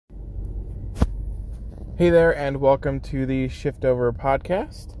Hey there, and welcome to the Shift Over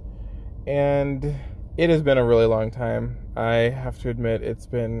podcast. And it has been a really long time. I have to admit, it's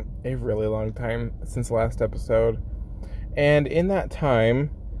been a really long time since the last episode. And in that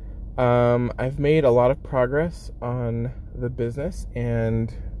time, I've made a lot of progress on the business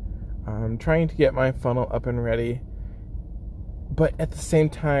and trying to get my funnel up and ready. But at the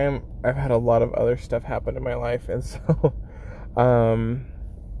same time, I've had a lot of other stuff happen in my life. And so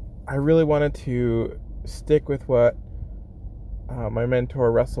I really wanted to stick with what my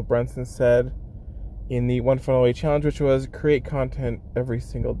mentor Russell Brunson said in the One Funnel Away Challenge, which was create content every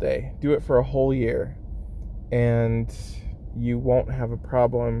single day. Do it for a whole year, and you won't have a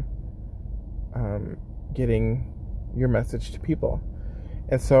problem getting your message to people.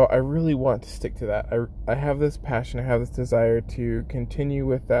 And so I really want to stick to that. I have this passion, I have this desire to continue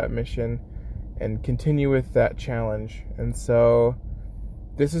with that mission and continue with that challenge. And so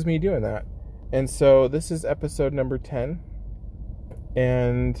this is me doing that. And so this is episode number 10,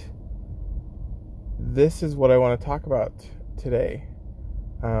 and this is what I want to talk about today.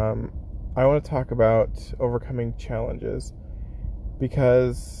 I want to talk about overcoming challenges,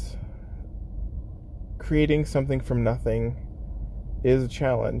 because creating something from nothing is a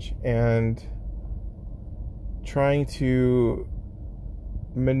challenge, and trying to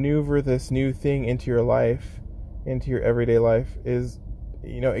maneuver this new thing into your life, into your everyday life, is,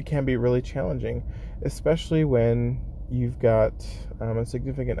 it can be really challenging, especially when you've got a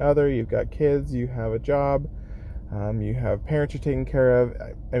significant other, you've got kids, you have a job, you have parents you're taking care of.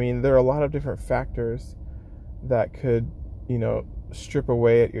 I mean, there are a lot of different factors that could, strip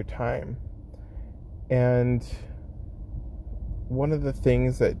away at your time. And one of the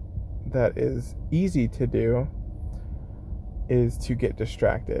things that is easy to do is to get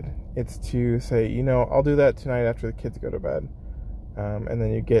distracted. It's to say, I'll do that tonight after the kids go to bed. And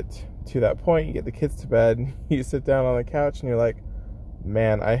then you get to that point, you get the kids to bed, you sit down on the couch, and you're like,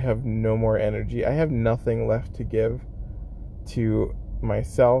 man, I have no more energy. I have nothing left to give to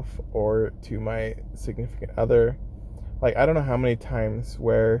myself or to my significant other. Like, I don't know how many times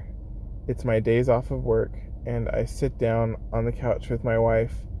where it's my days off of work, and I sit down on the couch with my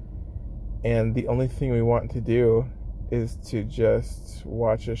wife, and the only thing we want to do is to just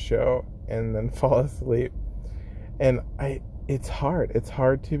watch a show and then fall asleep. And it's hard. It's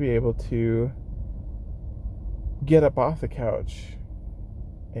hard to be able to get up off the couch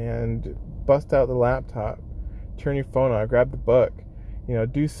and bust out the laptop, turn your phone on, grab the book,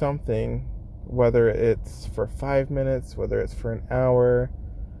 do something, whether it's for 5 minutes, whether it's for an hour,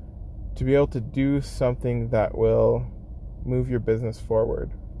 to be able to do something that will move your business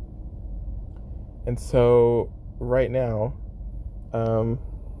forward. And so right now,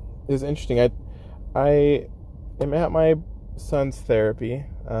 it's interesting. I am at my son's therapy.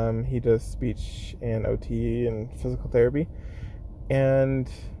 He does speech and OT and physical therapy, and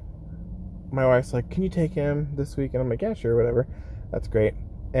my wife's like, can you take him this week? And I'm like, yeah, sure, whatever, that's great.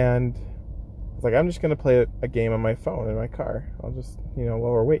 And I was like, I'm just gonna play a game on my phone in my car. I'll just, while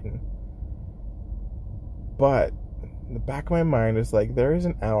we're waiting. But in the back of my mind is like, there is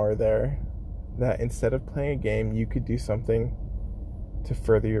an hour there that instead of playing a game, you could do something to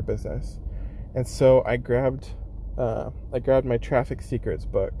further your business. And so I grabbed my Traffic Secrets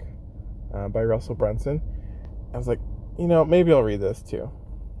book by Russell Brunson. I was like, maybe I'll read this too.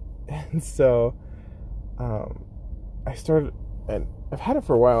 And so I started, and I've had it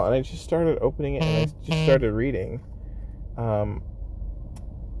for a while, and I just started opening it, and I just started reading.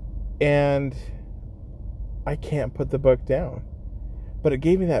 And I can't put the book down. But it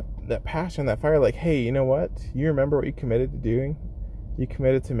gave me that passion, that fire, like, hey, you know what? You remember what you committed to doing? You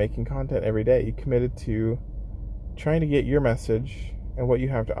committed to making content every day. You committed to trying to get your message and what you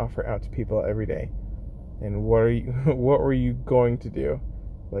have to offer out to people every day. And what were you going to do?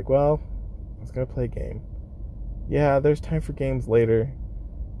 Like, well, I was going to play a game. Yeah, there's time for games later,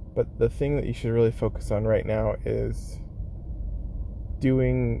 but the thing that you should really focus on right now is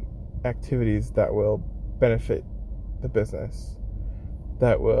doing activities that will benefit the business,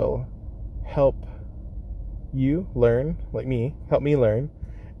 that will help you learn, like me, help me learn,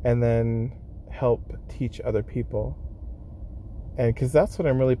 and then help teach other people. And because that's what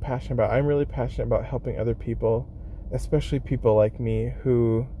I'm really passionate about. I'm really passionate about helping other people, especially people like me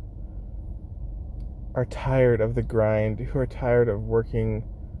who are tired of the grind, who are tired of working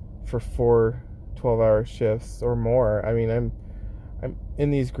for 4 12-hour shifts or more. I mean, I'm in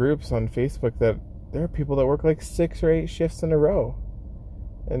these groups on Facebook that there are people that work like 6 or 8 shifts in a row.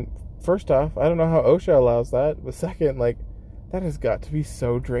 And first off, I don't know how OSHA allows that, but second, that has got to be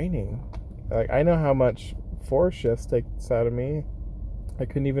so draining. I know how much 4 shifts takes out of me. I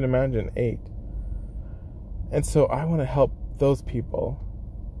couldn't even imagine 8. And so I want to help those people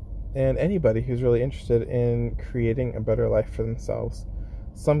and anybody who's really interested in creating a better life for themselves,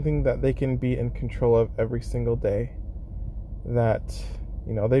 something that they can be in control of every single day, that,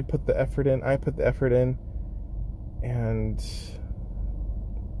 you know, they put the effort in, I put the effort in, and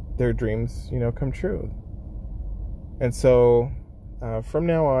their dreams, you know, come true. And so from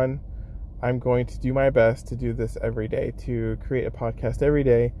now on, I'm going to do my best to do this every day, to create a podcast every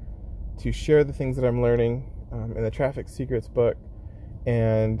day, to share the things that I'm learning in the Traffic Secrets book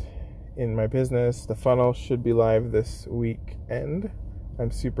and in my business. The funnel should be live this weekend.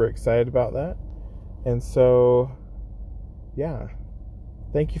 I'm super excited about that. And so, yeah,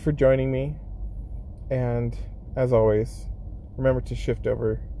 thank you for joining me. And as always, remember to shift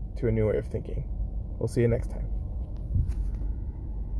over to a new way of thinking. We'll see you next time.